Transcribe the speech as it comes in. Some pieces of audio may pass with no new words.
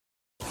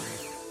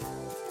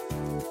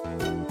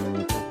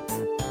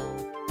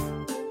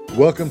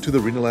Welcome to the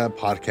RENA Lab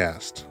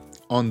podcast.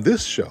 On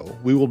this show,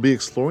 we will be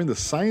exploring the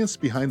science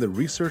behind the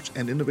Research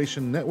and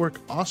Innovation Network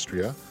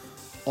Austria,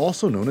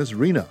 also known as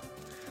RENA.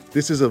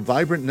 This is a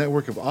vibrant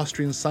network of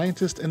Austrian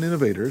scientists and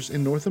innovators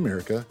in North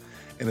America,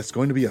 and it's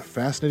going to be a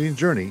fascinating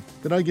journey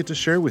that I get to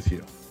share with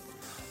you.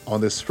 On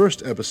this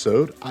first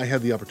episode, I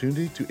had the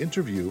opportunity to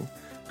interview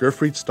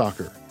Gerfried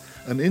Stocker,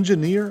 an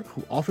engineer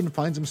who often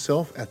finds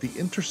himself at the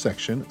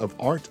intersection of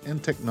art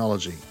and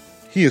technology.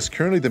 He is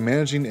currently the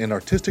managing and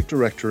artistic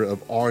director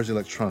of Ars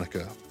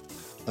Electronica,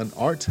 an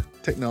art,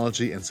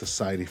 technology, and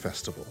society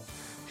festival.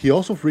 He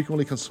also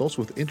frequently consults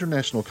with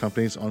international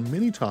companies on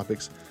many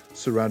topics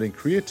surrounding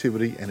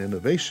creativity and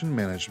innovation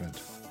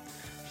management.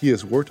 He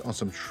has worked on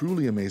some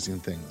truly amazing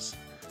things.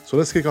 So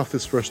let's kick off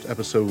this first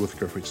episode with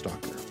Gerfried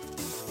Stocker.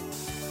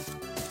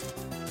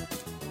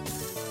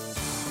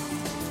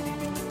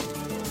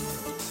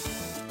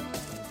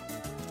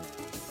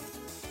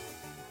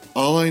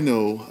 All I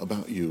know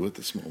about you at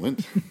this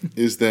moment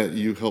is that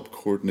you helped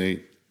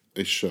coordinate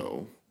a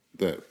show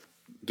that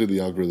did the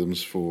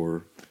algorithms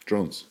for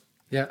drones.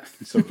 Yeah.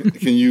 So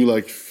can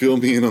you fill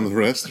me in on the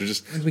rest, or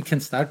just? And we can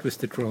start with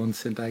the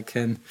drones, and I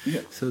can,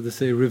 so to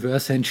say,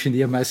 reverse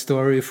engineer my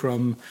story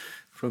from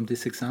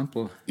this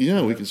example.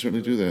 Yeah, we can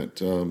certainly do that.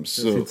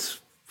 So it's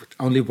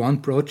only one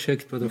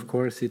project, but of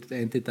course it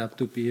ended up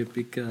to be a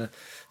big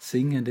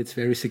thing, and it's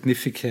very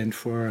significant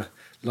for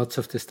lots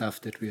of the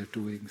stuff that we are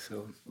doing.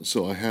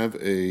 So I have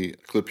a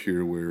clip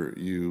here where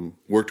you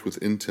worked with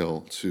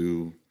Intel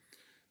to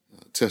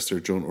test their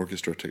drone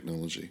orchestra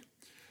technology.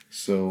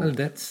 Well,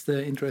 that's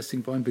the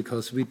interesting point,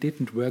 because we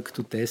didn't work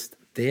to test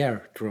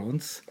their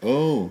drones.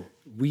 Oh.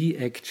 We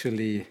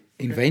actually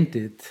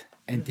invented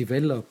and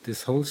developed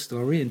this whole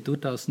story in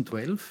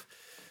 2012.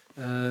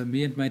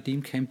 Me and my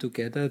team came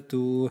together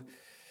to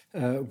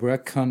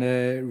work on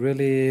a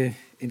really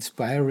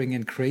inspiring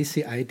and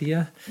crazy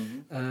idea,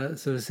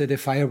 so to say, the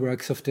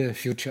fireworks of the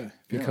future,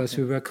 because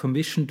we were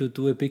commissioned to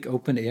do a big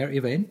open air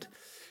event.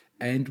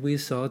 And we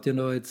thought,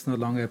 it's no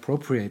longer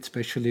appropriate,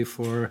 especially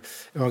for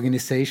an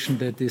organization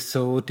that is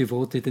so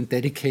devoted and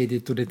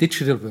dedicated to the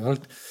digital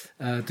world,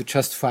 to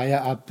just fire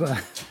up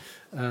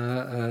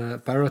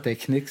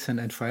pyrotechnics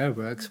and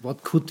fireworks.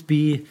 What could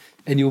be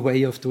a new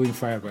way of doing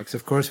fireworks?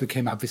 Of course, we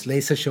came up with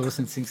laser shows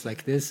and things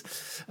like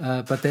this.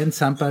 But then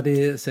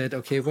somebody said,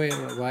 okay,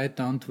 why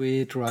don't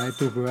we try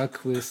to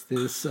work with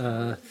these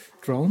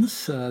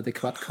drones, the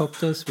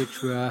quadcopters,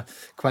 which were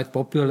quite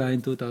popular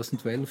in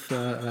 2012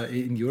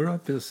 in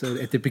Europe, so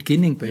at the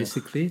beginning,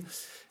 basically.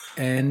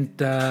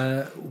 And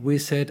we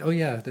said, oh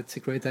yeah, that's a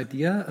great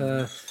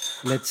idea.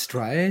 Let's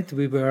try it.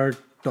 We were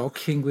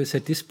talking with,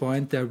 at this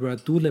point, there were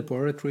two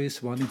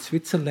laboratories, one in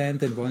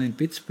Switzerland and one in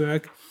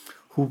Pittsburgh,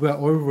 who were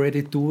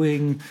already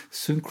doing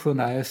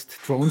synchronized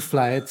drone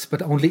flights,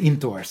 but only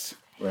indoors.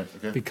 Right,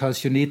 okay.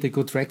 Because you need a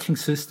good tracking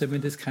system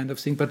in this kind of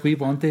thing. But we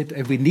wanted,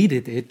 and we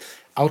needed it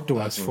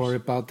outdoors for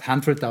about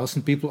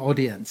 100,000 people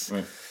audience.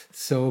 Right.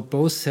 So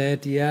both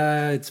said,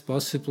 yeah, it's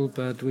possible,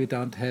 but we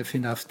don't have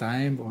enough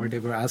time, or they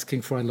were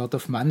asking for a lot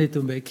of money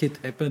to make it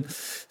happen.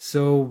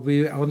 So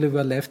we only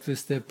were left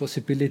with the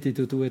possibility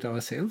to do it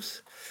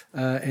ourselves.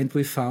 And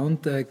we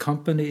found a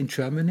company in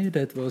Germany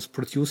that was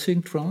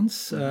producing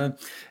drones,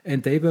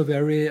 and they were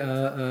very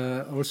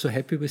also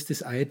happy with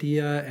this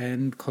idea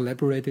and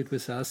collaborated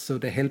with us. So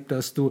they helped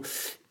us to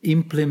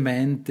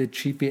implement the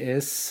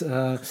GPS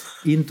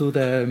into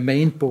the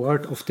main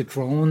board of the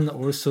drone,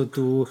 also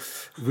to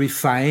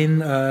refine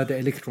the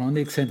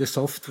electronics and the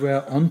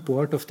software on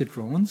board of the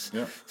drones,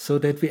 so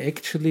that we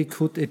actually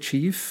could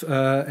achieve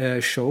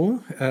a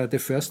show. The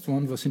first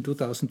one was in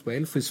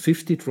 2012 with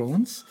 50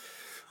 drones,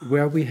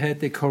 where we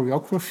had a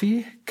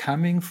choreography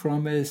coming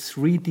from a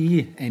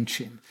 3D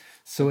engine.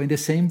 So in the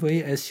same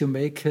way as you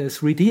make a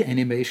 3D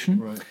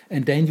animation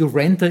and then you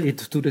render it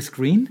to the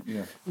screen,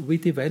 we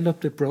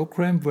developed a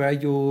program where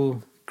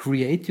you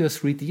create your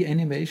 3D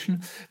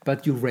animation,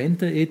 but you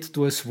render it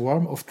to a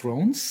swarm of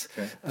drones.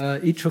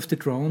 Each of the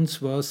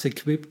drones was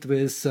equipped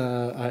with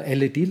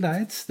LED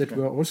lights that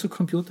were also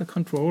computer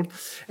controlled.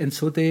 And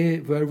so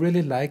they were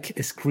really like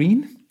a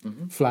screen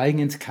flying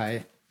in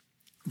sky.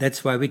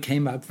 That's why we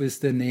came up with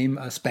the name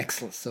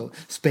Spaxels, so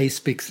space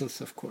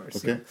pixels, of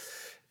course. Okay.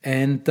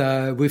 And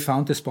we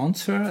found a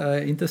sponsor,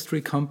 an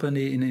industry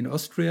company in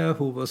Austria,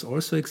 who was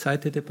also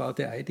excited about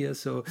the idea.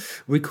 So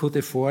we could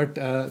afford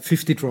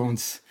 50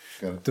 drones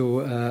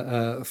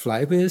to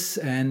fly with.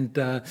 And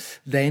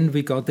then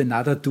we got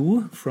another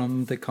two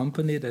from the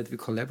company that we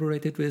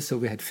collaborated with. So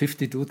we had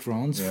 52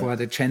 drones for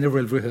the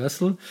general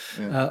rehearsal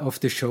of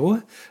the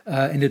show.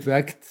 And it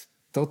worked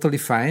totally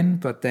fine,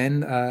 but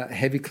then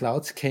heavy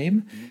clouds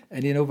came.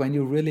 And, when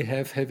you really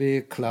have heavy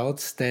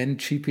clouds, then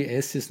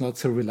GPS is not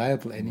so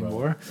reliable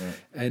anymore.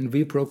 And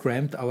we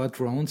programmed our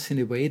drones in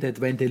a way that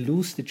when they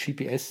lose the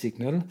GPS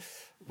signal,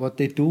 what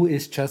they do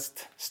is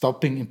just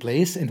stopping in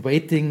place and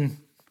waiting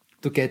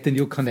to get a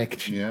new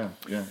connection.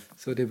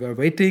 So they were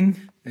waiting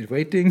and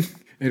waiting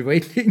and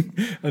waiting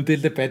until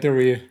the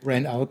battery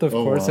ran out, of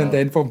course, wow. and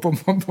then boom, boom,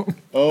 boom, boom.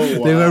 Oh,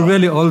 wow. They were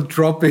really all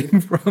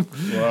dropping from.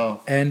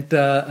 Wow. And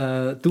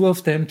two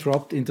of them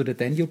dropped into the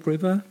Danube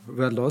River,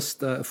 were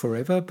lost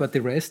forever, but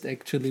the rest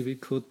actually we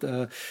could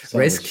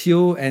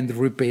rescue and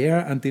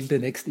repair until the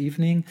next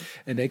evening.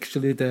 And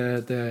actually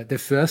the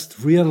first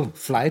real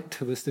flight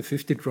with the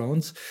 50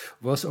 drones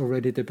was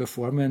already the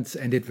performance,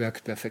 and it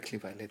worked perfectly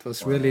well. It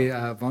was really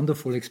a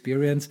wonderful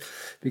experience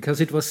because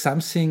it was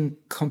something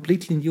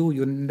completely new.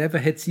 You never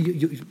had seen,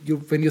 you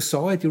when you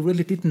saw it, you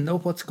really didn't know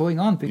what's going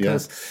on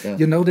because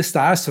you know the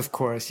stars, of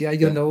course.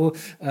 You know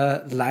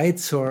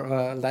lights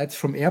or lights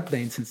from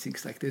airplanes and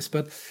things like this.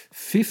 But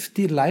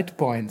 50 light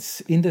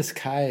points in the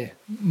sky,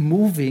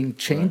 moving,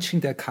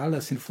 changing their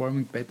colors in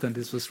forming pattern.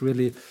 This was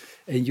really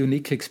a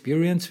unique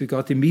experience. We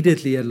got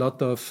immediately a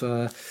lot of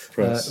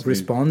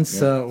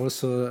response.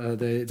 Also,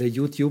 the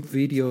YouTube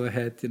video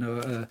had,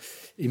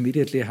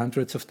 immediately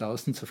hundreds of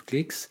thousands of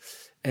clicks.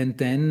 And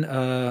then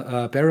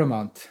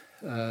Paramount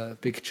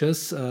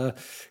Pictures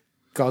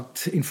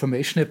got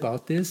information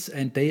about this,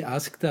 and they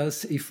asked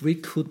us if we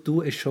could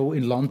do a show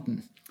in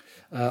London.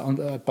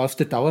 Above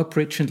the Tower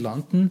Bridge in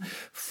London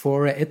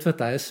for an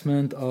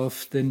advertisement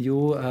of the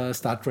new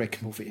Star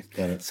Trek movie.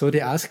 So they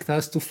asked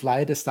us to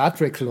fly the Star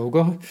Trek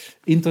logo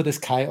into the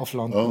sky of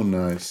London. Oh,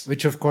 nice.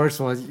 Which, of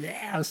course, was,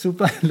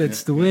 super,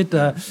 let's do it.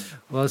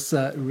 Was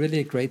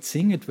really a great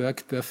thing. It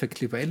worked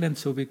perfectly well. And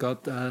so we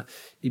got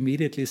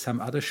immediately some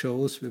other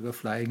shows. We were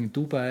flying in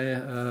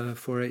Dubai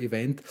for an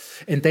event.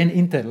 And then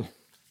Intel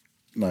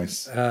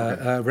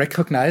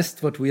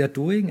recognized what we are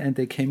doing, and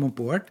they came on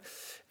board.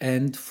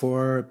 And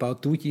for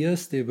about 2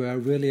 years, they were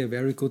really a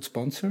very good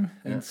sponsor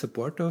and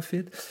supporter of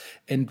it.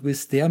 And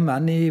with their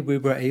money, we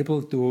were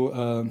able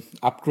to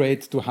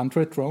upgrade to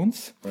 100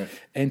 drones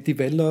and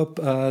develop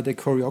the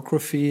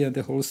choreography and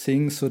the whole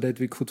thing so that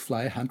we could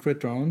fly 100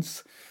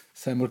 drones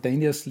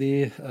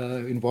simultaneously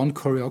in one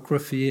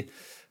choreography.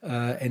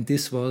 And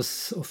this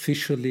was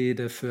officially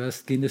the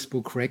first Guinness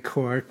Book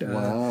record.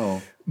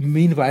 Wow.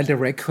 Meanwhile, the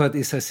record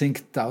is, I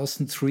think,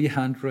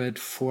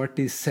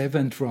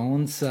 1,347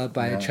 drones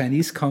by a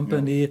Chinese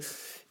company.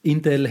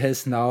 Intel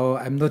has now,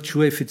 I'm not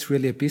sure if it's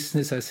really a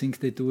business. I think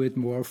they do it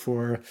more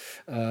for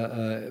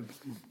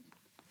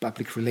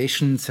public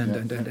relations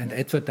and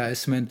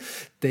advertisement.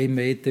 They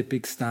made the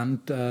big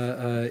stunt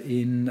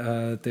in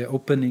the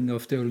opening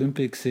of the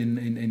Olympics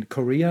in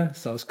Korea,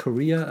 South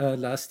Korea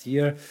last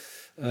year.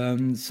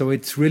 So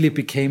it's really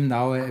became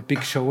now a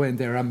big show, and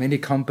there are many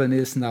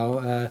companies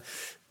now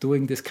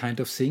doing this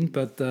kind of thing.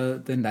 But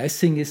the nice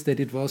thing is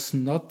that it was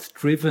not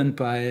driven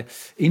by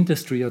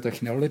industry or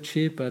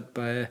technology, but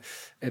by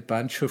a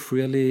bunch of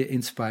really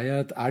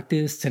inspired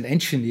artists and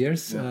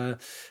engineers,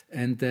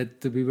 and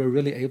that we were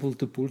really able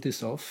to pull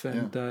this off.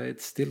 And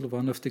it's still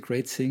one of the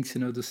great things,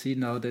 to see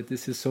now that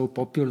this is so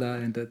popular,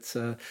 and that's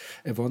a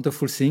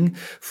wonderful thing.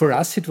 For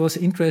us, it was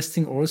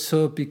interesting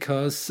also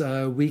because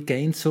we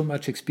gained so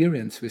much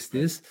experience with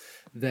this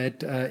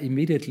that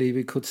immediately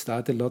we could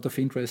start a lot of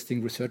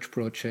interesting research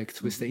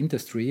projects with the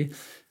industry.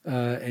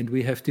 And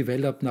we have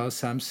developed now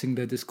something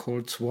that is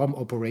called Swarm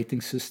Operating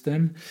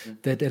System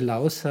that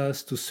allows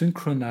us to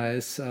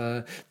synchronize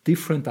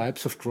different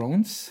types of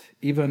drones,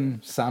 even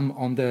some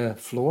on the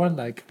floor,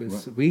 like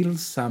with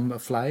wheels, some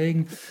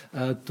flying,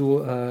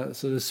 to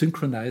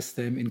synchronize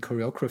them in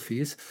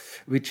choreographies,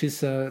 which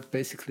is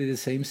basically the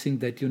same thing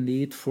that you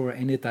need for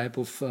any type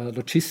of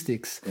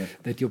logistics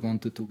that you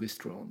want to do with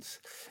drones.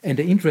 And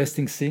the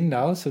interesting thing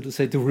now, so to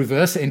say, to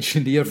reverse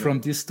engineer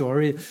from this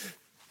story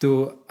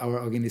to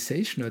our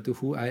organization, or to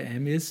who I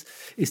am, is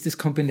this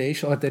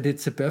combination, or that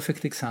it's a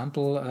perfect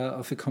example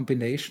of a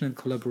combination and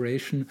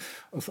collaboration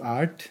of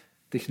art,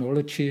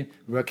 technology,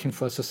 working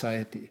for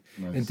society.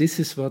 Nice. And this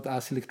is what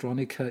Ars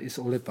Electronica is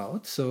all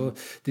about. So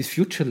this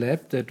Future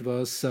Lab, that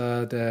was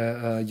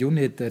the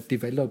unit that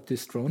developed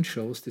these drone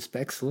shows, these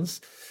Pexels,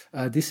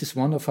 this is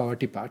one of our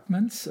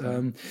departments.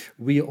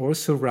 We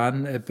also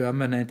run a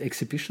permanent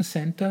exhibition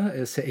center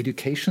as an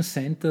education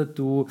center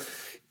to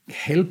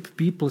help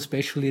people,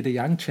 especially the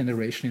young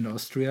generation in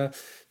Austria,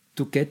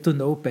 to get to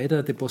know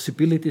better the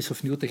possibilities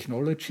of new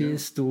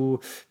technologies,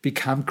 to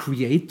become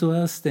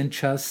creators than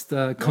just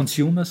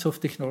consumers of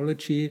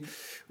technology.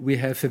 We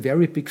have a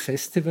very big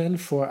festival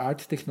for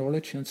art,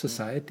 technology, and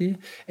society,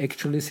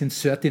 actually since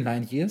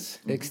 39 years.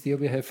 Next year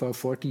we have our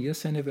 40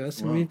 years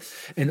anniversary.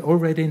 And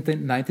already in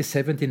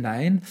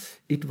 1979,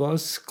 it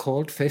was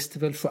called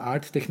Festival for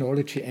Art,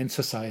 Technology, and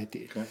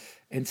Society.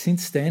 And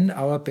since then,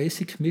 our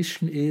basic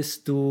mission is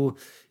to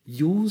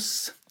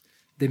use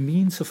the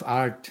means of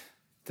art,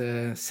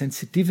 the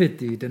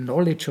sensitivity, the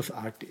knowledge of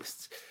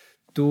artists,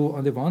 to,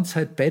 on the one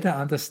side, better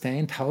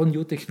understand how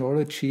new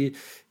technology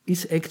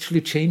is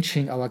actually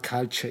changing our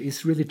culture,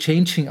 is really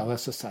changing our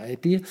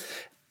society.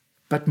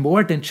 But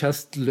more than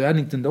just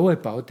learning to know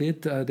about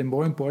it, the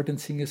more important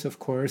thing is, of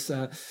course,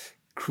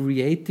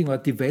 creating or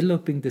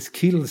developing the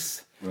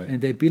skills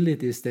and the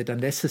abilities that are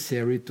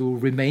necessary to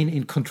remain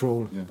in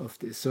control of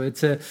this. So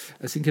it's I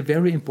think, a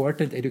very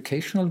important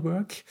educational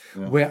work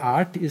where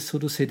art is, so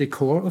to say, the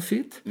core of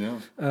it.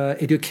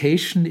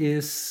 Education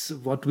is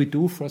what we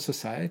do for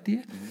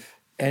society.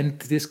 And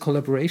these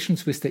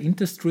collaborations with the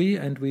industry,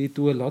 and we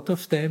do a lot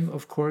of them,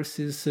 of course,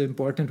 is an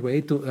important way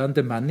to earn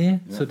the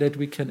money so that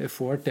we can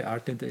afford the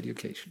art and the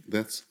education.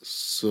 That's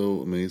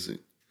so amazing.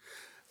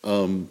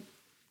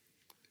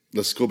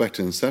 Let's go back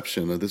to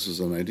inception. This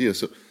was an idea.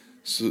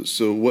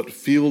 So what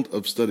field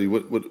of study?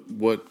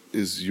 What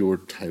is your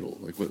title?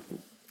 Like what?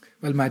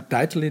 Well, my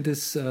title in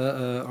this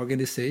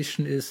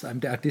organization is I'm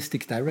the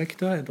artistic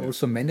director and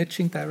also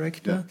managing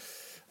director.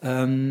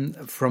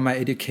 From my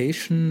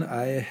education,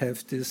 I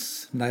have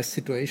this nice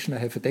situation. I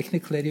have a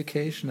technical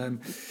education. I'm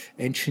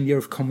engineer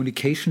of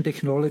communication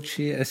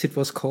technology, as it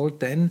was called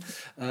then.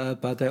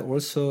 But I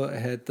also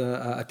had an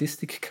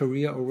artistic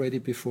career already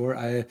before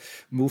I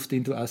moved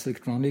into Ars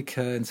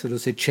Electronica, and so to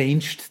say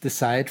changed the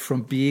side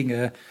from being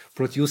a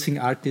producing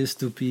artist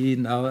to be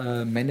now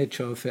a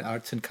manager of an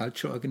arts and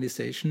culture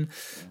organization.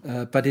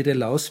 But it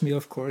allows me,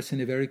 of course,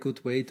 in a very good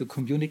way to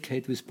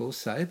communicate with both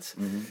sides.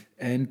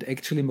 And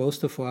actually,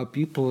 most of our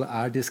people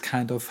are this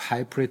kind of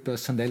hybrid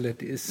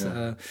personalities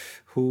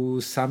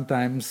who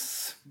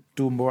sometimes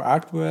do more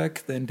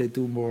artwork, then they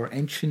do more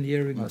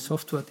engineering or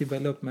software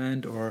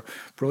development or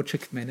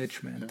project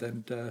management.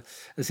 And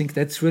I think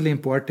that's really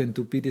important,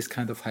 to be this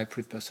kind of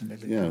hybrid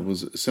personality. Yeah,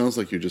 it sounds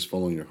like you're just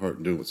following your heart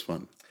and doing what's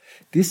fun.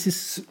 This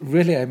is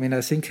really, I mean,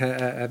 I think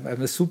I'm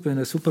in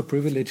a super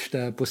privileged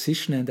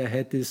position, and I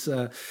had this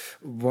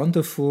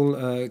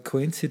wonderful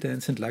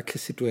coincidence and lucky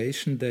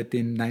situation that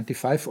in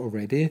 '95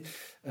 already,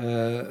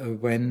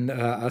 when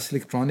Ars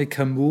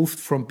Electronica moved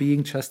from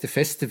being just a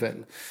festival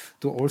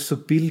to also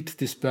build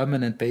this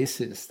permanent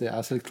basis, the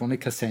Ars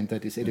Electronica Center,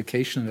 this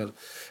educational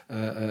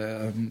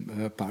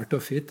part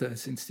of it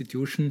as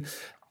institution,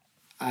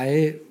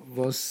 I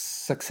was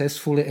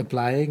successfully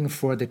applying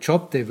for the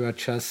job they were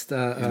just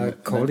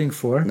calling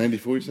for.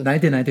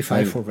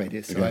 1995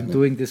 already. So I'm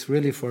doing this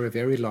really for a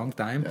very long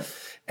time.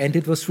 And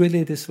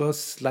this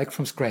was like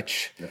from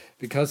scratch.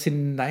 Because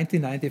in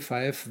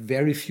 1995,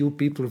 very few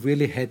people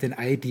really had an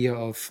idea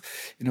of,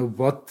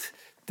 what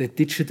the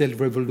digital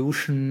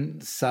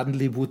revolution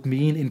suddenly would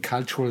mean in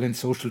cultural and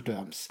social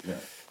terms.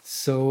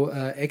 So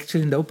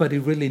actually nobody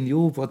really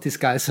knew what these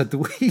guys are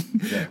doing,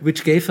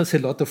 which gave us a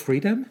lot of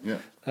freedom.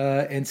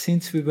 And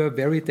since we were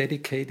very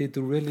dedicated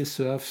to really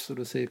serve, so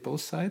to say,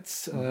 both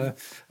sides,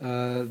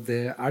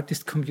 the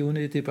artist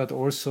community, but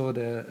also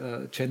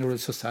the general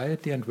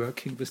society, and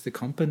working with the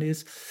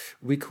companies,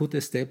 we could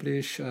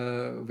establish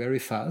very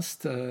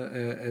fast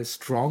a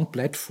strong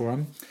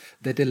platform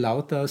that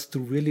allowed us to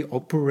really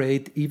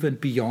operate even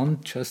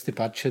beyond just the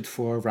budget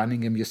for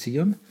running a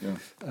museum.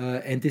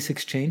 And this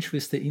exchange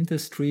with the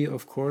industry,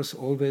 of course,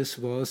 always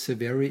was a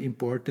very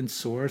important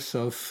source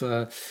of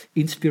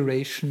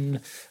inspiration,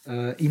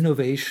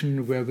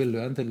 innovation, where we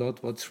learned a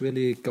lot what's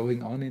really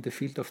going on in the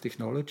field of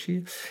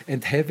technology,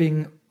 and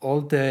having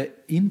all the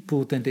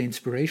input and the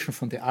inspiration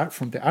from the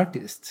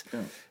artists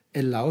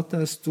allowed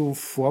us to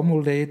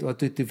formulate or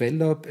to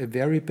develop a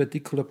very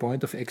particular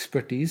point of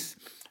expertise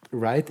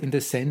right in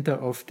the center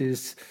of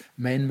this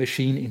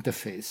man-machine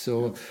interface.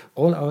 So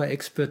all our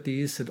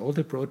expertise and all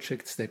the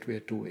projects that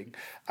we're doing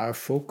are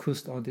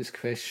focused on this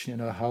question,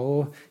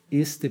 how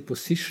is the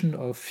position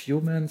of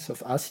humans,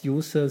 of us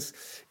users,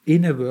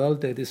 in a world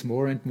that is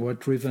more and more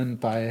driven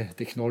by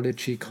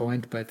technology,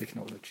 coined by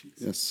technologies.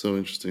 That's so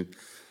interesting.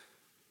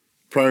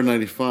 Prior to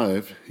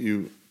 95,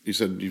 you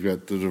said you've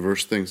got the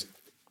diverse things.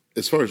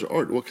 As far as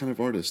art, what kind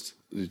of artist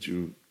did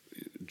you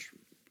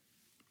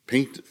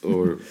paint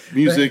or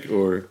music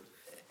or?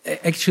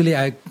 Actually,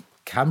 I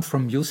come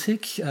from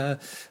music,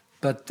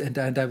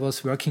 and I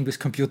was working with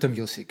computer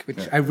music,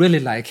 which I really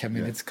like. I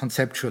mean, it's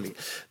conceptually,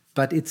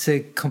 but it's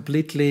a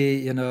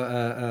completely,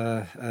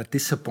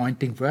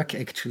 disappointing work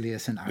actually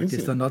as an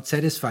artist, or not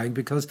satisfying,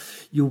 because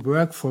you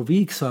work for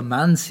weeks or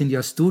months in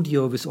your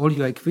studio with all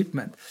your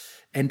equipment,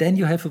 and then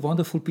you have a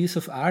wonderful piece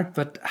of art,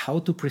 but how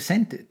to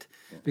present it?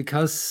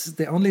 Because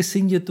the only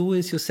thing you do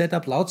is you set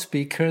up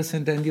loudspeakers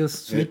and then you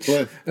switch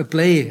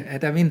play.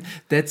 And I mean,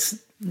 that's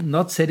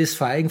not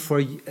satisfying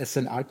for as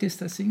an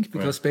artist, I think,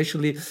 because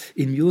especially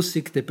in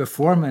music, the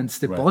performance,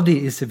 the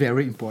body is a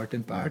very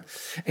important part.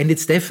 And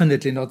it's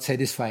definitely not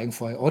satisfying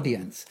for an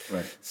audience.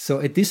 So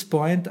at this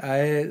point,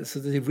 I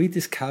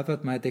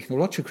rediscovered my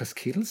technological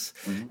skills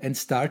and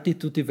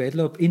started to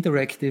develop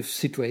interactive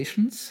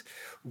situations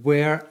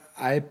where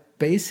I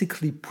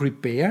basically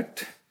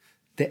prepared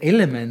the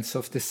elements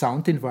of the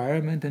sound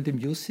environment and the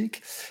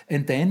music,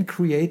 and then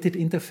created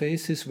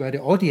interfaces where the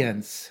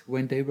audience,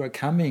 when they were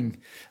coming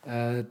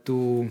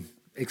to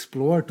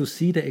explore, to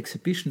see the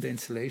exhibition, the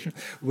installation,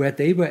 where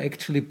they were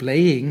actually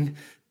playing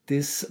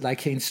this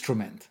like an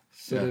instrument.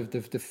 So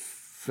the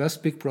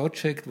first big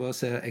project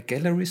was a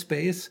gallery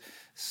space,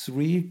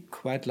 3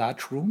 quite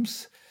large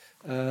rooms,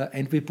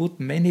 and we put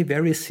many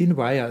very thin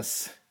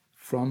wires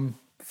from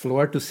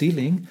floor to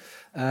ceiling,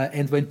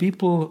 and when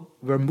people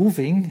were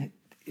moving,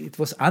 it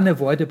was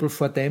unavoidable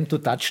for them to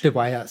touch the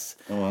wires.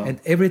 Oh, wow. And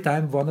every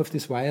time one of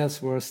these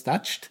wires was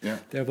touched,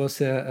 there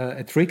was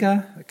a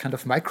trigger, a kind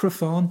of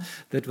microphone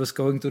that was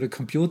going to the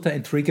computer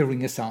and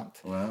triggering a sound.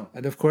 Wow.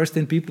 And of course,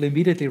 then people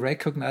immediately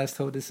recognized,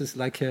 oh, this is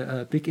like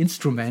a big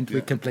instrument.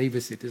 We can play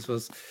with it. This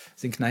was, I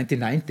think,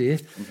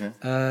 1990.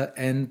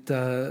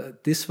 Okay.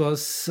 This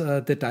was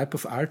the type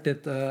of art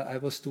that I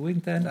was doing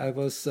then. I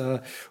was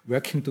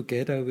working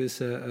together with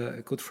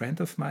a good friend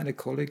of mine, a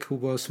colleague who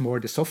was more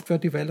the software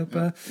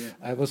developer.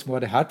 I was more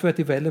the hardware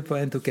developer,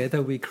 and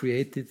together we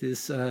created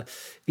these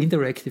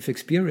interactive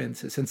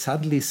experiences. And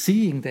suddenly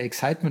seeing the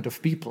excitement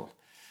of people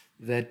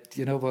that,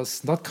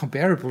 was not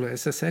comparable.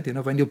 As I said,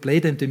 when you play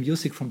them the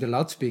music from the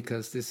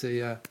loudspeakers, they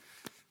say,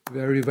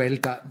 very well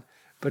done.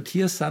 But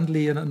here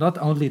suddenly, not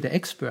only the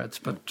experts,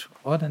 but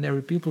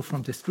ordinary people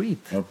from the street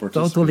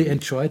totally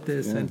enjoyed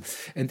this. Yeah.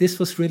 And this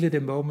was really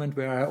the moment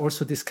where I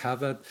also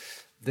discovered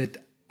that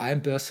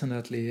I'm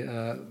personally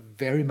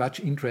very much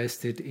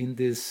interested in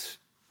this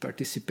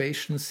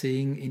participation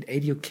thing, in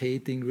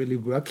educating, really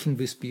working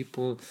with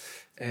people.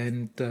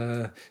 And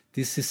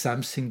this is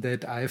something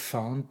that I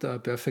found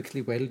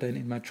perfectly well then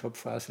in my job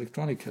for Ars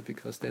Electronica,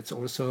 because that's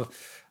also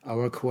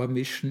our core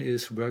mission,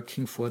 is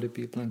working for the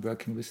people and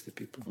working with the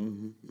people.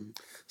 Mm-hmm.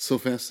 So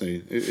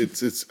fascinating.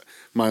 It's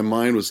my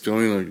mind was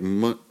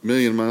going like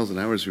million miles an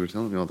hour as you were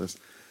telling me all this.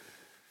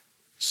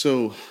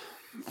 So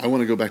I want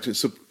to go back to,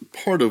 so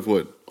part of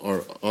what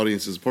our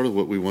audience is, part of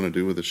what we want to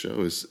do with the show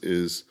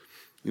is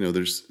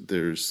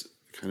there's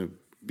kind of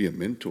be a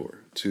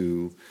mentor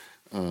to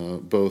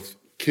both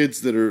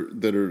kids that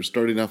are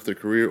starting off their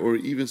career, or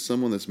even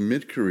someone that's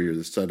mid-career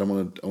that said, I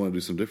want to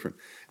do something different,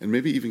 and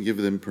maybe even give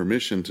them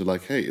permission to,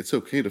 like, hey, it's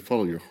okay to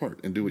follow your heart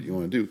and do what you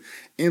want to do,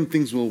 and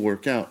things will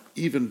work out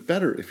even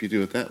better if you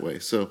do it that way.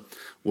 So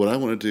what I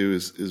want to do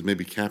is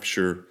maybe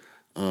capture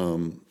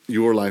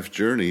your life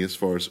journey as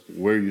far as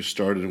where you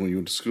started when you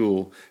went to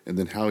school, and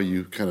then how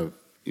you kind of,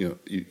 you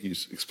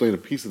explain a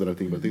piece of that, I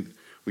think, but I think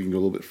we can go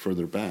a little bit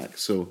further back.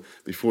 So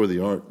before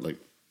the art, like,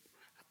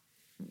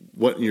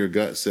 what in your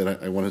gut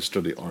said, I want to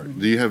study art?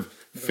 Mm-hmm. Do you have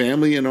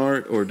family in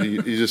art, or do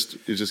you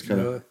just kind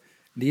of?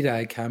 Neither.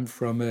 I come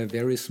from a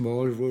very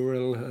small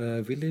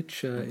rural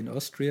village in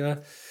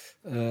Austria.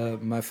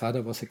 My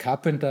father was a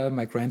carpenter.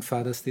 My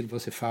grandfather still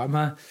was a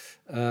farmer.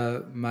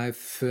 My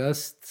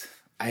first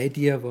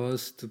idea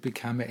was to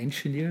become an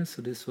engineer.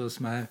 So this was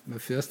my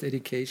first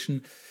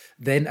education.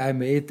 Then I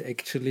made,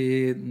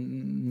 actually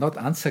not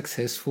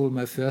unsuccessful,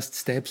 my first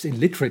steps in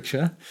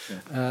literature.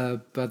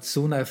 But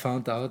soon I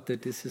found out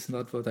that this is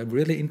not what I'm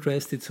really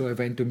interested. So I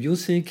went to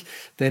music.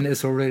 Then,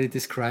 as already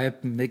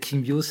described,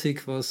 making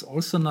music was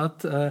also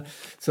not.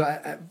 So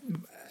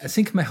I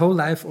think my whole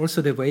life,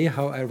 also the way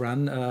how I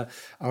run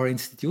our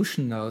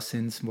institution now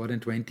since more than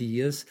 20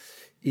 years,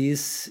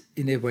 is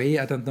in a way,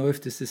 I don't know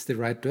if this is the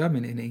right term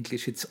in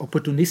English, it's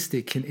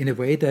opportunistic in a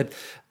way that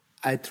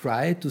I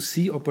try to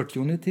see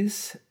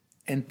opportunities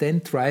and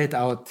then try it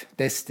out,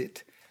 test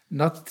it.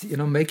 Not,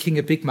 making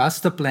a big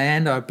master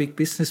plan or a big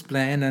business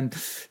plan, and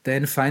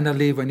then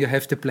finally, when you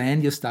have the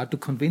plan, you start to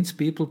convince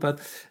people. But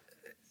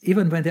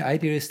even when the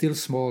idea is still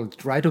small,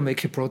 try to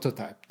make a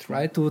prototype,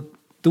 try to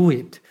do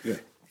it. Yeah.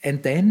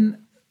 And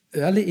then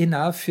early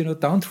enough,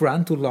 don't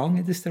run too long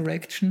in this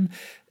direction.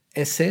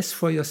 Assess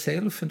for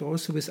yourself and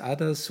also with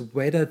others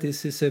whether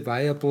this is a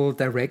viable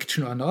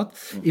direction or not.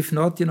 If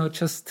not,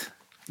 just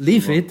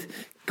leave it.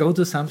 Go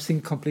to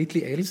something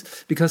completely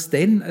else, because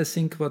then I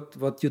think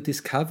what you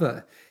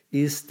discover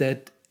is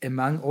that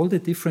among all the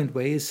different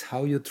ways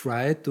how you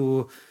try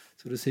to,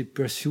 so to say,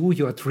 pursue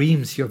your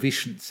dreams, your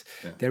visions,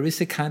 there is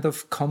a kind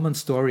of common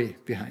story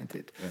behind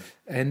it.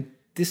 And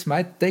this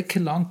might take a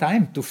long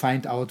time to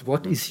find out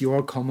what is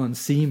your common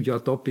theme, your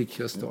topic,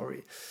 your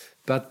story.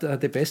 But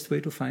the best way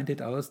to find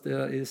it out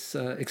is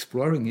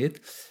exploring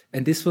it.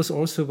 And this was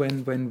also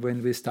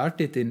when we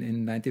started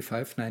in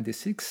 95,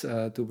 96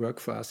 to work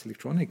for Ars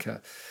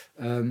Electronica.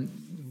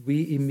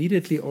 We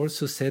immediately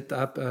also set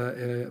up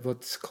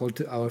what's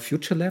called our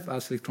Future Lab,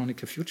 Ars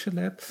Electronica Future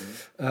Lab,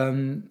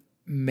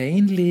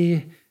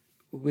 mainly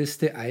with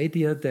the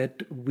idea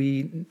that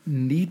we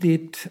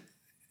needed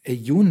a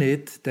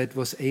unit that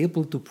was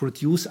able to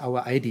produce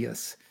our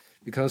ideas.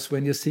 Because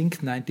when you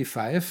think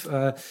 95,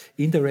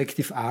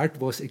 interactive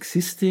art was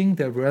existing.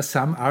 There were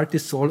some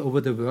artists all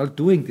over the world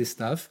doing this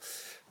stuff,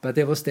 but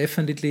there was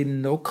definitely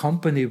no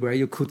company where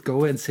you could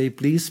go and say,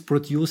 please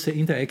produce an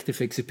interactive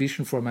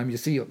exhibition for my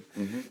museum.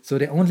 So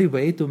the only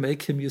way to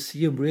make a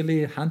museum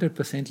really 100%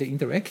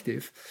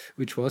 interactive,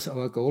 which was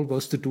our goal,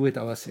 was to do it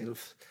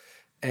ourselves.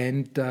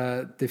 And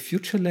the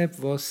Future Lab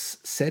was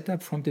set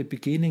up from the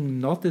beginning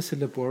not as a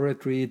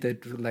laboratory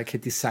that, like a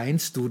design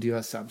studio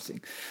or something,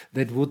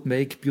 that would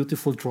make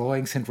beautiful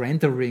drawings and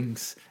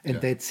renderings,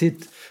 and that's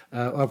it,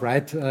 or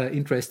write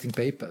interesting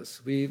papers.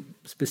 We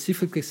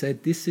specifically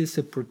said this is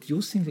a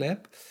producing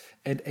lab,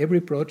 and every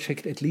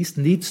project at least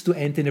needs to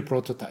end in a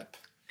prototype.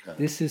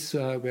 This is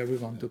where we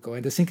want to go.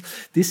 And I think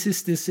this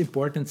is this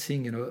important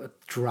thing,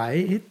 try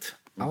it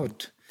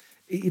out.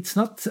 it's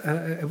not,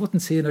 I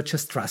wouldn't say,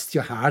 just trust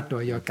your heart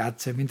or your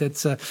guts. I mean,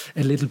 that's a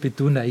little bit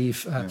too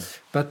naive.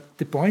 But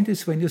the point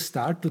is, when you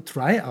start to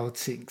try out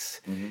things,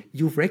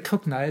 you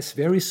recognize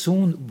very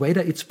soon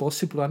whether it's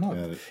possible or not.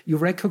 You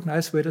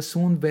recognize whether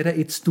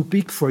it's too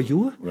big for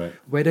you,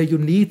 whether you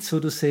need, so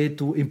to say,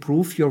 to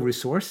improve your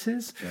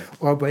resources,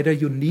 or whether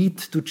you need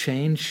to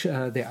change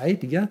the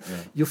idea.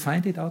 You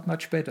find it out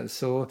much better.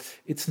 So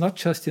it's not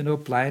just,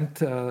 blind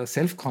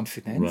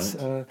self-confidence.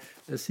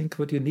 I think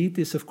what you need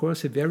is, of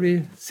course, a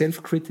very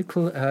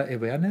self-critical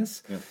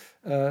awareness.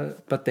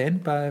 But then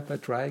by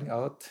trying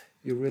out,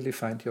 you really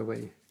find your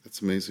way.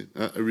 That's amazing.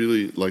 I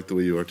really like the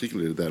way you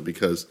articulated that,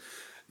 because,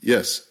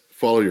 yes,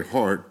 follow your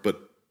heart,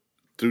 but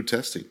through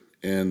testing.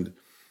 And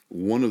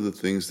one of the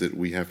things that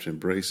we have to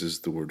embrace is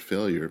the word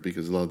failure,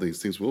 because a lot of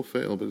these things will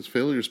fail, but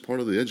failure is part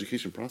of the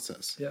education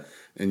process.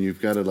 And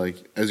you've got to,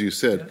 like, as you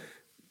said,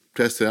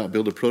 test it out,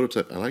 build a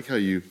prototype. I like how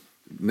you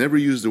never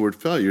use the word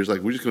failure. It's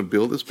like, we're just going to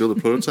build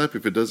a prototype.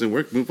 If it doesn't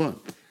work, move on.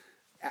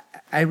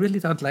 I really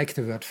don't like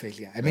the word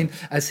failure. I mean,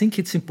 I think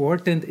it's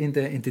important in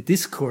the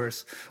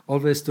discourse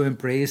always to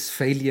embrace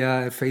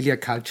failure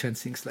culture and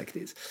things like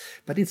this.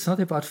 But it's not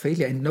about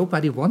failure, and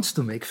nobody wants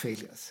to make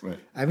failures.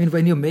 I mean,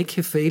 when you make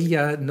a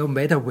failure, no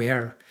matter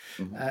where,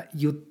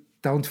 you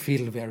don't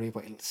feel very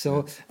well.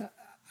 So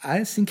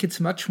I think it's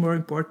much more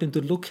important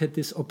to look at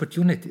these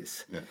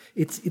opportunities.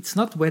 It's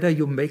not whether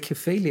you make a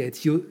failure,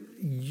 it's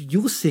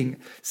you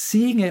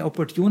seeing an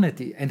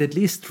opportunity and at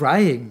least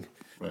trying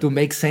to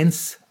make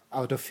sense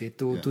out of it,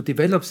 to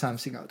develop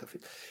something out of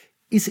it,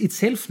 is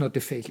itself not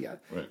a failure.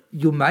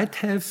 You might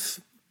have,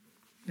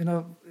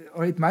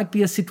 or it might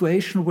be a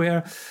situation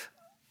where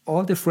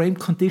all the frame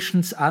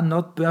conditions are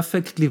not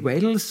perfectly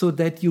well, so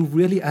that you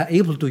really are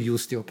able to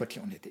use the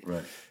opportunity.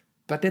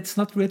 But that's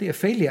not really a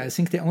failure. I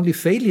think the only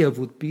failure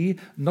would be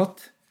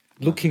not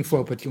looking for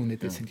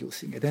opportunities and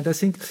using it. And I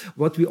think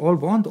what we all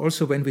want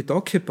also when we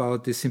talk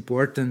about this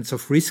importance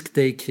of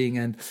risk-taking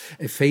and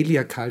a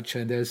failure culture,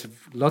 and there's a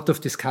lot of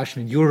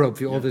discussion in Europe,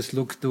 we always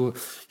look to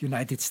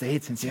United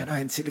States and say,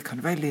 in Silicon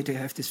Valley they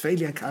have this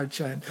failure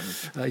culture,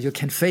 and you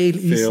can fail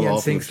easy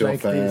and things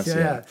like this.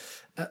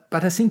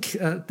 But I think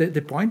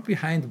the point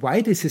behind why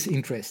this is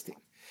interesting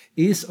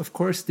is, of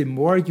course, the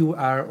more you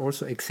are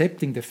also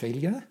accepting the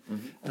failure,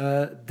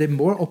 the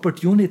more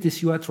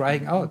opportunities you are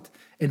trying out.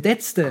 And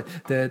that's the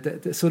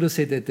so to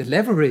say, the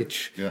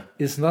leverage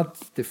is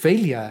not the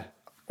failure.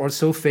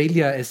 Also,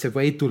 failure as a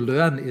way to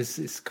learn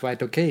is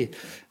quite okay.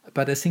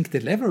 But I think the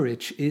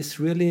leverage is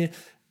really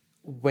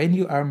when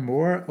you are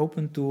more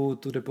open to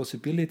the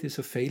possibilities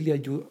of failure,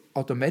 you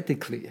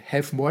automatically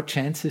have more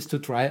chances to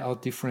try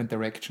out different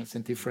directions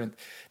and different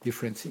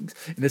things.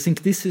 And I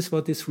think this is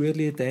what is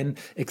really then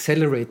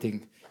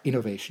accelerating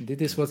innovation.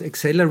 This is what's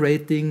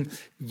accelerating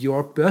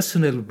your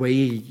personal way,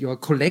 your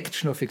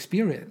collection of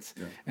experience.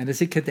 And I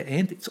think at the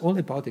end, it's all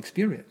about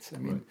experience. I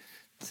mean,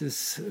 this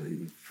is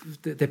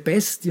the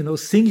best,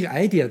 single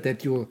idea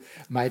that you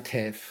might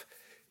have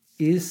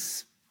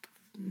is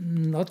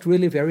not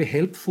really very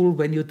helpful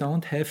when you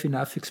don't have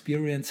enough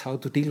experience how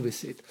to deal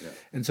with it.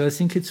 And so I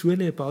think it's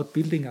really about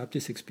building up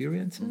these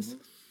experiences.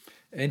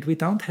 And we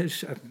don't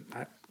have...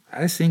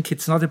 I think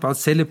it's not about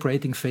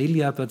celebrating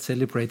failure, but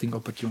celebrating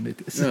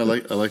opportunities. I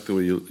like the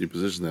way you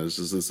position that.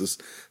 It's this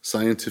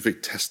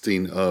scientific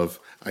testing of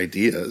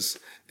ideas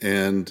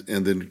and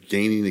then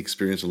gaining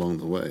experience along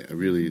the way. I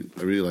really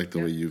like the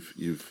way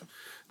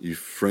you've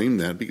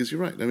framed that, because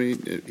you're right. I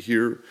mean,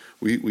 here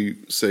we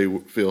say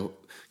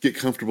get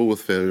comfortable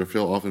with failure,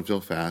 often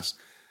fail fast,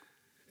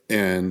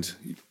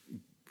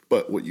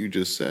 but what you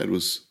just said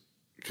was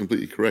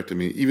completely correct. I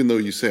mean, even though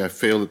you say I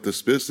failed at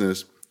this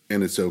business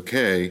and it's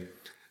okay,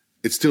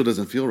 it still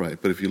doesn't feel right.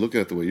 But if you look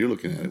at it the way you're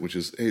looking at it, which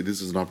is, hey,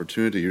 this is an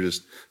opportunity, you're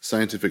just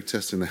scientific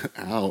testing that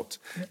out.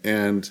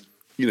 And,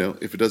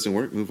 if it doesn't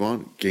work, move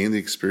on, gain the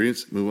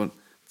experience, move on.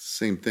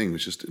 Same thing,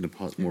 it's just in a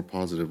more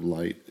positive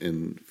light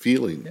and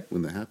feeling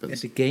when that happens.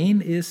 And the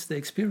gain is the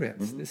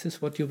experience. This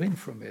is what you win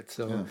from it.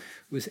 So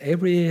with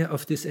every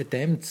of these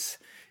attempts,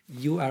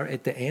 you are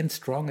at the end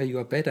stronger, you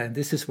are better. And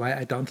this is why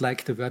I don't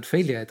like the word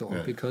failure at all,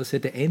 because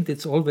at the end,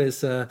 it's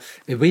always a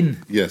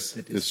win. Yes,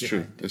 it's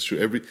true. It's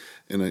true.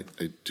 And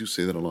I do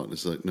say that a lot.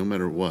 It's like, no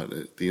matter what,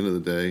 at the end of the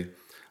day,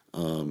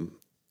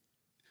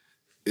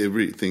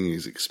 everything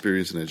is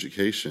experience and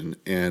education.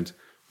 And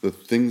the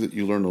things that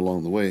you learn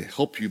along the way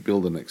help you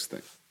build the next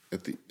thing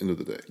at the end of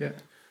the day.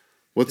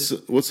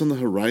 What's on the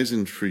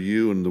horizon for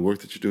you and the work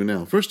that you're doing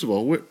now? First of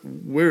all,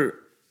 where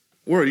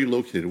are you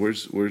located? Where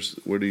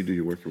do you do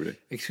your work every day?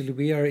 Actually,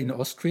 we are in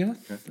Austria,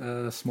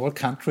 a small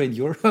country in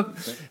Europe,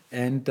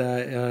 and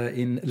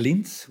in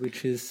Linz,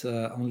 which is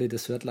only the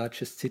third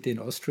largest city in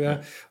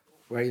Austria.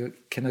 where you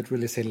cannot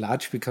really say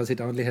large because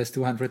it only has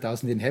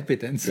 200,000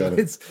 inhabitants. Got So it.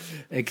 it's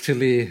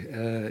actually,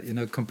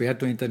 compared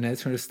to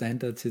international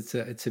standards,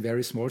 it's a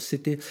very small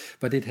city,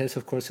 but it has,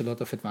 of course, a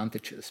lot of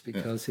advantages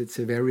because it's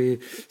a very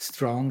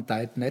strong,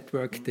 tight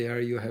network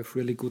there. You have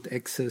really good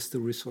access to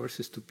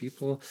resources, to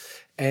people.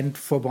 And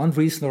for one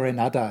reason or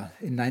another,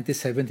 in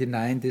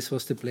 1979, this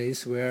was the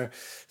place where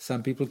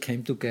some people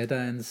came together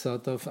and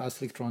sort of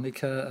asked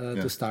Electronica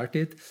to start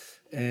it.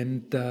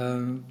 And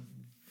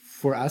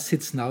for us,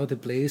 it's now the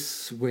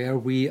place where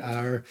we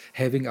are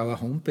having our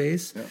home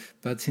base. Yeah.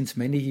 But since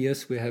many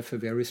years, we have a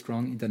very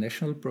strong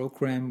international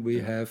program. We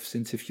have,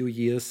 since a few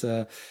years,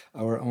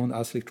 our own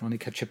Ars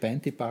Electronica Japan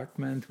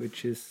department,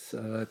 which is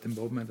at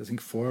the moment, I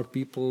think, 4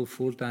 people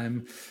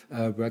full-time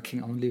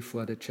working only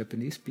for the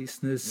Japanese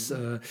business.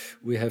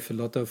 We have a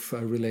lot of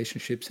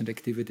relationships and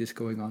activities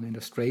going on in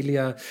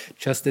Australia.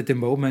 Just at the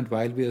moment,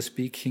 while we are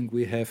speaking,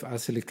 we have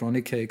Ars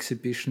Electronica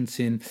exhibitions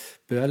in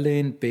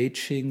Berlin,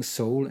 Beijing,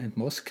 Seoul, and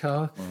Moscow.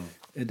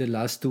 In the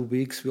last 2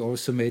 weeks, we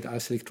also made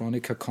Ars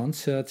Electronica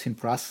concerts in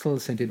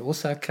Brussels and in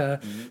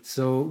Osaka.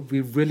 So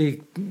we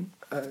really,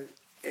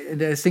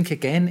 and I think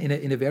again,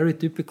 in a very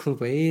typical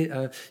way,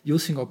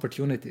 using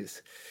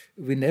opportunities.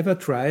 We never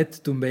tried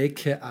to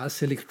make a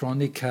Ars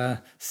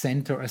Electronica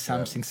center or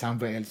something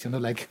somewhere else,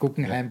 like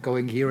Guggenheim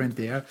going here and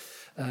there.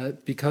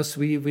 Because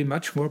we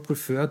much more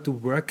prefer to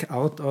work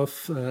out of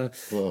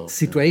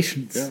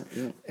situations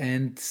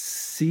and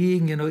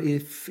seeing,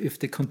 if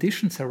the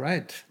conditions are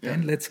right,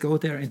 then let's go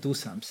there and do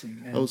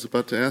something. And I was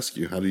about to ask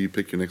you, how do you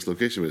pick your next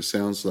location? But it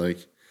sounds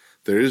like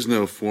there is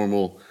no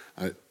formal,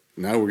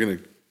 now we're going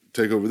to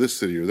take over this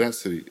city or that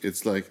city.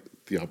 It's like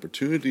the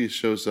opportunity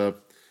shows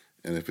up,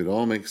 and if it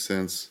all makes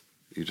sense,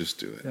 you just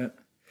do it. Yeah.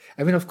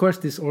 I mean, of course,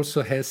 this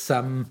also has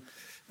some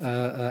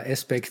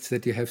aspects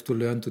that you have to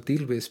learn to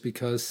deal with,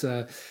 because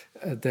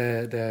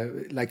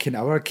like in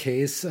our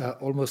case,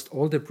 almost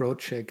all the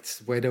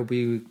projects, whether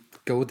we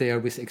go there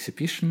with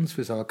exhibitions,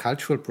 with our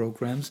cultural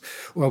programs,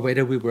 or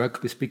whether we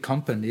work with big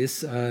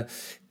companies,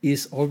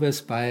 is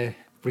always by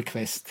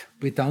request.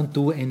 We don't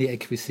do any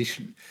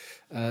acquisition.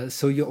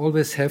 So you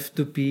always have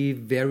to be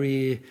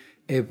very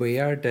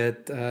aware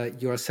that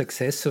your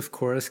success, of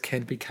course,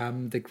 can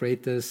become the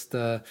greatest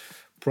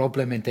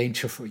problem and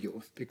danger for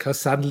you, because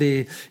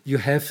suddenly you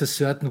have a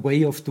certain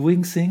way of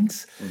doing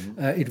things.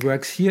 It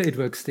works here, it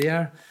works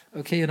there.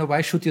 Okay,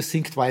 why should you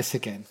think twice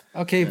again?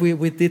 Okay,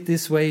 we did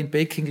this way in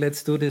baking,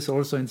 let's do this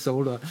also in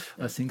solar,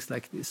 or things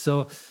like this.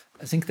 So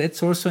I think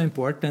that's also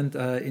important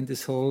in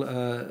this whole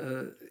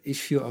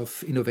issue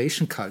of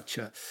innovation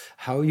culture,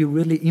 how you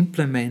really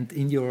implement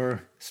in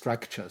your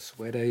structures,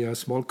 whether you're a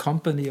small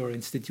company or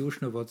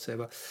institution or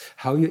whatsoever,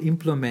 how you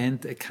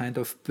implement a kind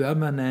of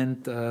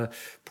permanent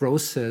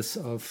process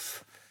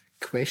of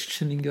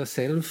questioning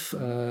yourself,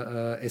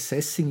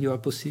 assessing your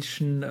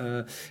position,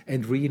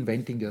 and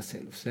reinventing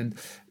yourselves. And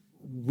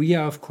we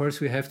are, of course,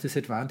 we have this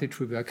advantage.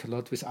 We work a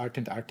lot with art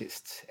and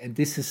artists, and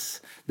this is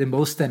the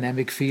most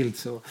dynamic field.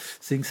 So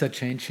things are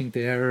changing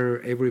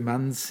there every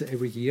month,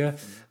 every year,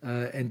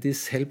 and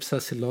this helps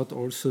us a lot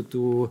also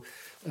to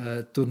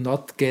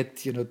not get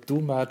too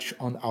much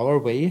on our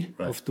way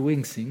of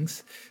doing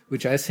things,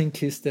 which I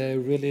think is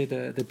really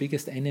the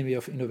biggest enemy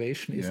of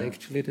innovation is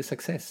actually the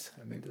success.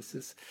 I mean,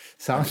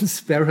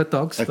 sounds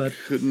paradox, but I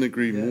couldn't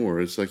agree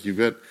more. It's like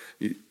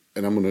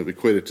and I'm going to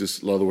equate it to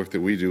a lot of the work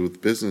that we do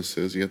with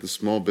businesses. You have the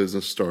small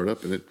business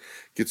startup, and it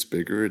gets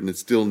bigger, and it's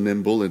still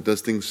nimble, and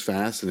does things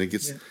fast, and it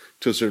gets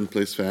to a certain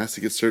place fast.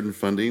 It gets certain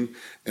funding,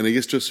 and it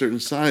gets to a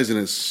certain size, and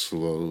it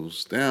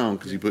slows down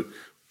because you put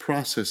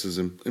processes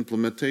and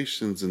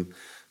implementations and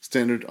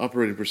standard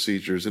operating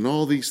procedures and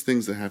all these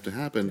things that have to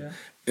happen.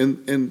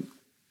 And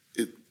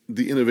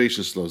the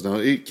innovation slows. Now,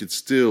 it could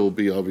still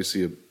be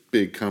obviously a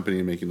big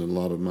company making a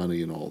lot of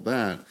money and all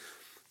that,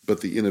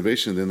 but the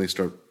innovation, then they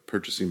start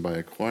purchasing by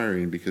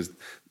acquiring, because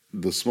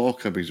the small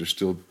companies are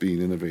still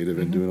being innovative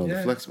and doing all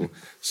the flexible.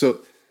 So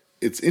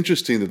it's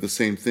interesting that the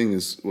same thing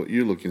is what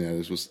you're looking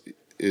at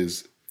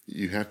is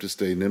you have to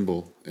stay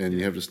nimble, and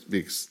you have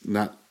to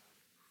not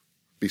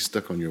be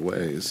stuck on your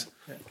ways.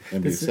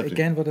 And this is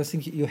again what I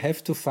think you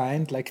have to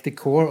find, like the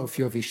core of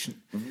your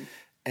vision.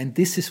 And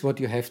this is what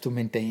you have to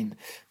maintain,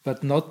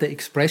 but not the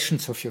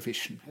expressions of your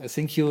vision. I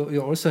think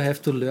you also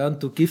have to learn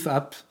to give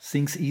up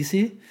things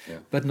easy,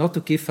 but not to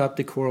give up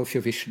the core of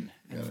your vision.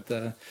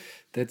 And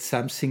that's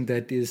something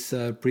that is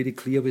pretty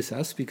clear with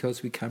us,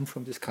 because we come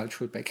from this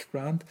cultural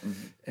background,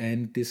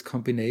 and this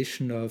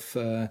combination of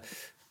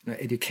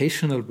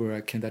educational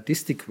work and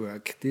artistic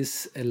work,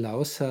 this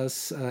allows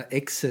us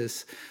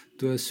access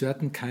to a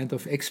certain kind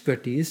of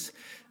expertise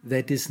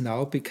that is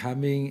now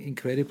becoming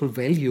incredible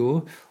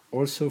value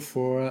also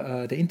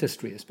for the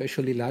industry,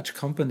 especially large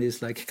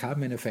companies like car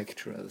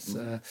manufacturers.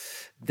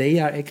 They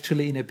are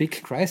actually in a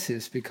big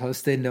crisis,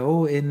 because they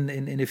know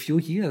in a few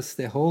years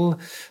the whole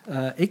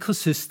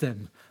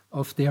ecosystem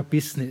of their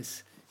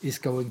business is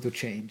going to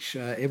change.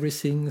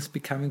 Everything is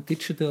becoming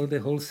digital. The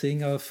whole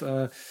thing of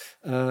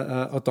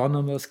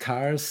autonomous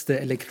cars,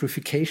 the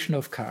electrification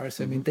of cars.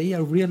 I mean, they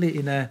are really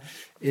in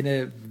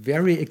a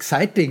very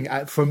exciting.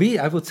 For me,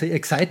 I would say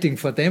exciting.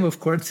 For them, of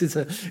course,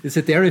 it's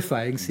a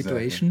terrifying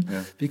situation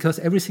because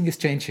everything is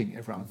changing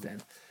around them,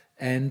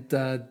 and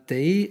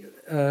they,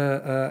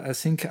 I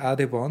think, are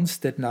the ones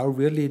that now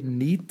really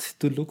need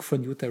to look for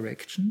new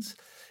directions.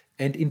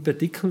 And in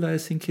particular, I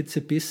think it's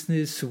a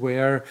business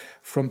where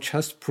from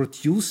just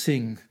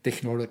producing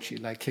technology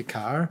like a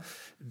car,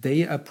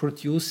 they are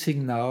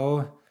producing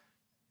now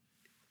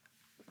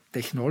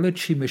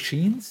technology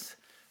machines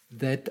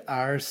that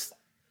are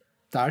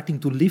starting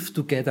to live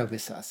together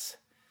with us.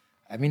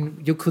 I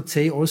mean, you could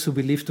say also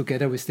we live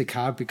together with the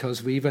car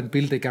because we even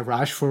build a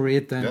garage for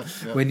it. And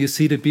when you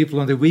see the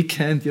people on the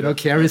weekend,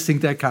 carrying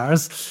their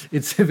cars,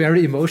 it's a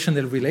very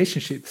emotional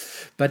relationship.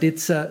 But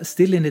it's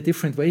still in a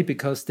different way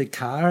because the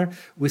car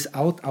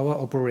without our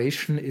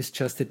operation is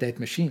just a dead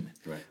machine.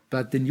 Right.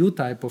 But the new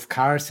type of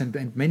cars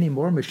and many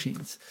more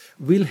machines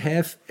will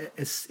have,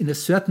 in a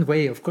certain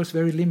way, of course,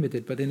 very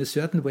limited, but in a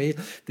certain way,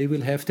 they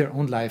will have their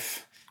own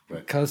life.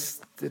 Right. Because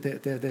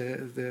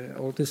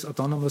all this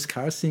autonomous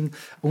car thing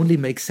only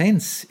makes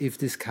sense if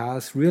these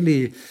cars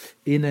really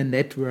in a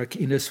network,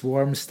 in a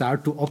swarm,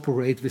 start to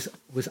operate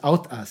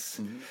without us.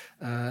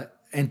 Mm-hmm.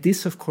 And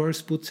this, of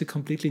course, puts a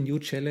completely new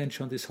challenge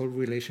on this whole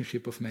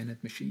relationship of man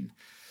and machine.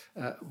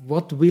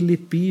 What will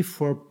it be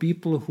for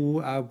people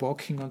who are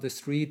walking on the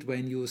street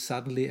when you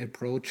suddenly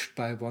approached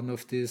by one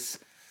of these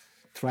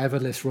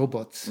driverless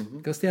robots? Mm-hmm.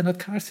 Because they are not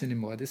cars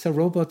anymore. These are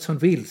robots on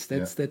wheels.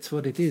 That's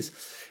what it is.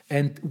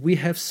 And we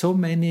have so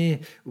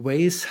many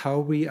ways how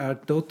we are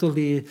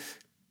totally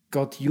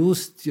got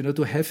used,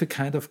 to have a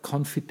kind of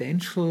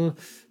confidential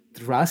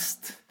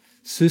trust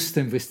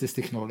system with this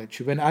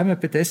technology. When I'm a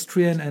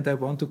pedestrian and I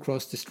want to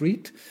cross the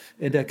street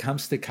and there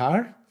comes the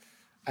car,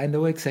 I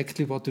know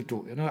exactly what to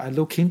do. I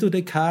look into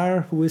the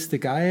car, who is the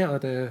guy or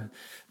the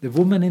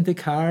woman in the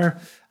car.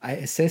 I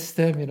assess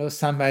them.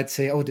 Some might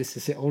say, "Oh, this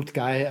is an old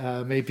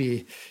guy.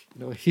 Maybe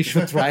he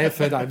should drive."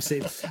 And I'm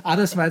safe.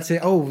 Others might say,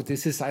 "Oh,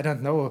 this is, I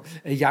don't know,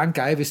 a young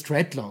guy with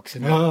dreadlocks.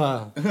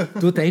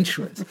 Too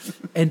dangerous."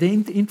 And the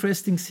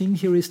interesting thing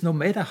here is, no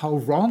matter how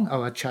wrong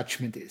our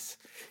judgment is,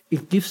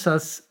 it gives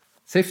us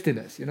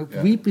safetiness.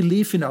 We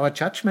believe in our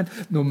judgment,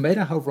 no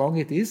matter how wrong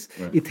it is.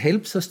 Right. It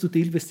helps us to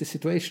deal with the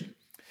situation.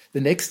 The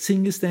next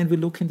thing is then we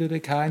look into the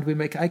car and we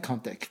make eye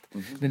contact.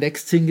 Mm-hmm. The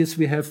next thing is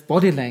we have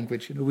body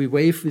language. We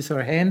wave with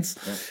our hands.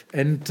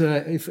 Yeah. And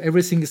if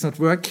everything is not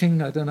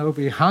working, I don't know,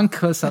 we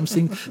hunk or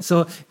something.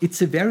 So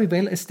it's a very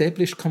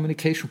well-established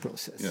communication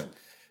process,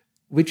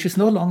 which is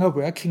no longer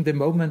working the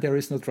moment there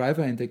is no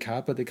driver in the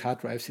car, but the car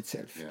drives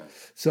itself. Yeah.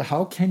 So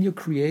how can you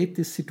create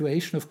this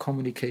situation of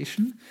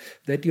communication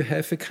that you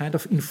have a kind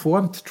of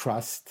informed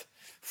trust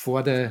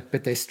for the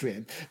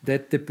pedestrian,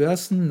 that the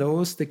person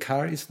knows the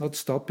car is not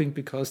stopping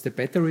because the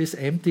battery is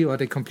empty or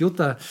the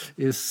computer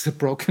is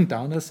broken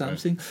down or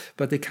something,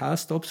 but the car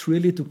stops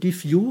really to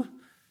give you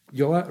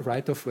your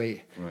right of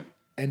way. Right.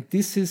 And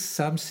this is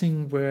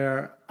something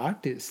where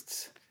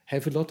artists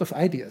have a lot of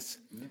ideas.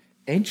 Yeah.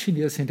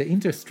 Engineers in the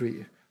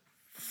industry,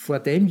 for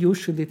them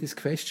usually this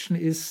question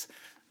is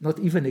not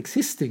even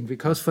existing,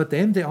 because for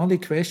them the only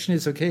question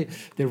is, okay,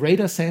 the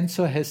radar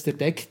sensor has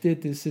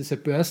detected this is a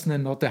person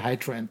and not a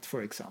hydrant,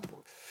 for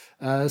example.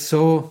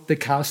 So the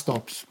car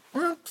stops.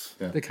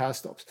 The car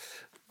stops.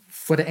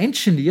 For the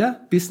engineer,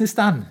 business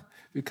done,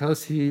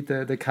 because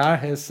the car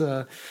has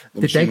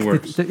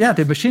detected.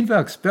 The machine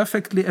works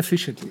perfectly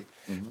efficiently.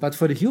 Mm-hmm. But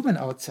for the human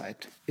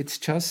outside, it's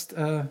just,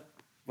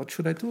 what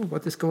should I do?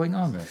 What is going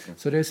on? Exactly.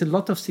 So there's a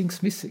lot of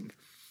things missing.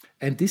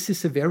 And this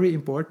is a very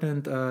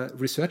important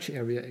research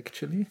area,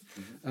 actually,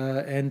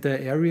 and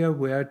the area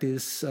where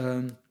this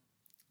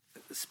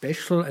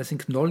special, I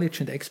think, knowledge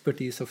and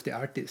expertise of the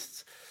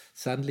artists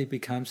suddenly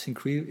becomes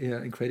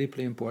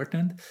incredibly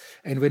important.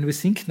 And when we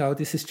think now,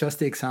 this is just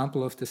the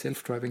example of the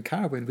self-driving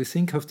car, when we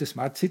think of the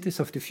smart cities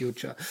of the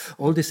future,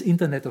 all this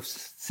Internet of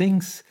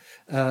Things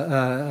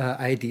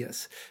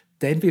ideas,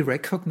 then we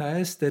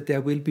recognize that there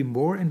will be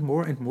more and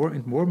more and more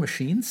and more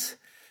machines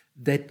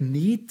that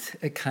need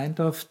a kind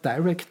of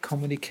direct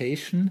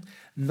communication,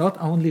 not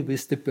only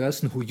with the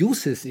person who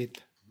uses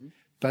it,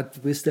 but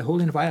with the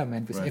whole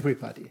environment, with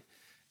everybody.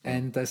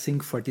 And I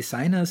think for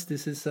designers,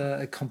 this is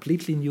a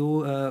completely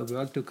new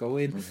world to go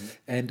in. Mm-hmm.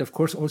 And of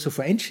course, also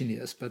for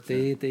engineers, but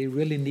they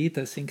really need,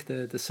 I think,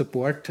 the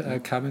support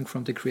coming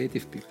from the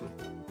creative people.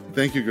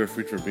 Thank you,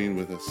 Gerfried, for being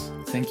with us.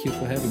 Thank you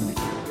for having me.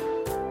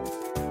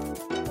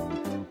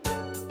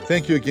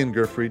 Thank you again,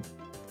 Gerfried.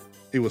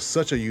 It was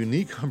such a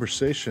unique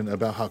conversation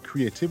about how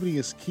creativity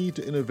is key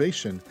to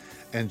innovation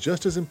and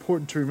just as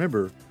important to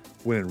remember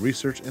when in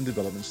research and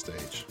development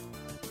stage.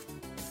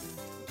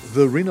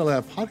 The RENA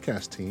Lab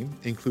podcast team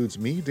includes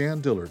me,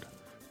 Dan Dillard,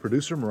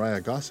 producer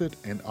Mariah Gossett,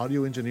 and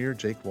audio engineer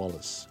Jake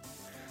Wallace.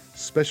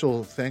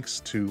 Special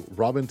thanks to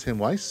Robin Tim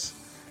Weiss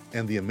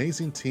and the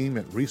amazing team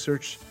at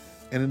Research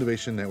and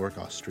Innovation Network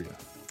Austria.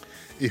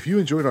 If you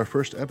enjoyed our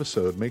first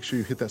episode, make sure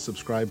you hit that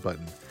subscribe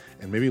button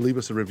and maybe leave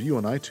us a review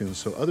on iTunes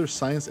so other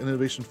science and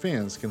innovation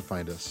fans can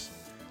find us.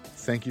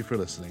 Thank you for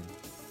listening.